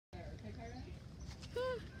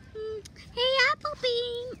Hey,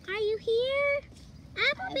 Applebeam, are you here?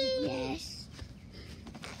 Applebeam. Yes.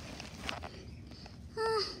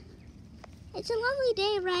 It's a lovely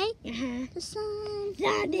day, right? Uh-huh. The sun.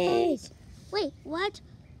 Zombies. Wait, what?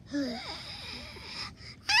 Help!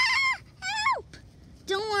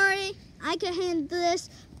 Don't worry, I can handle this.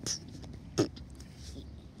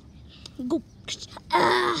 Go.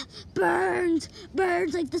 Burns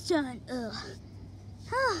like the sun. Ugh.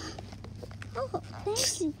 Oh,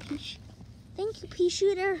 thank you, pea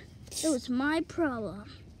shooter. It was my problem.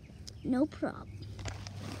 No problem.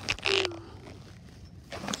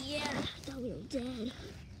 Yeah, I thought we were dead.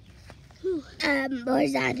 Whew. More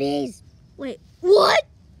zombies. Wait, what?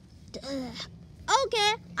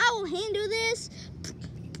 Okay, I will handle this.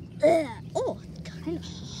 Oh, kind of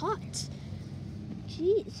hot.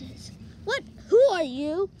 Jesus. What? Who are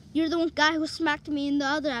you? You're the one guy who smacked me in the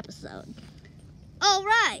other episode. All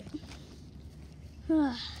right.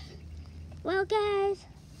 Well, guys,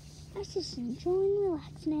 let's just enjoy and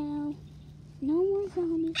relax now. No more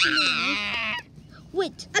zombies in the world.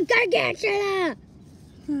 Wait, A gargantua.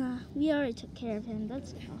 we already took care of him.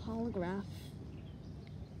 That's a holograph.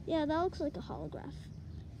 Yeah, that looks like a holograph.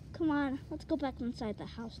 Come on, let's go back inside the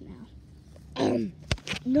house now.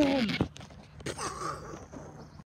 No.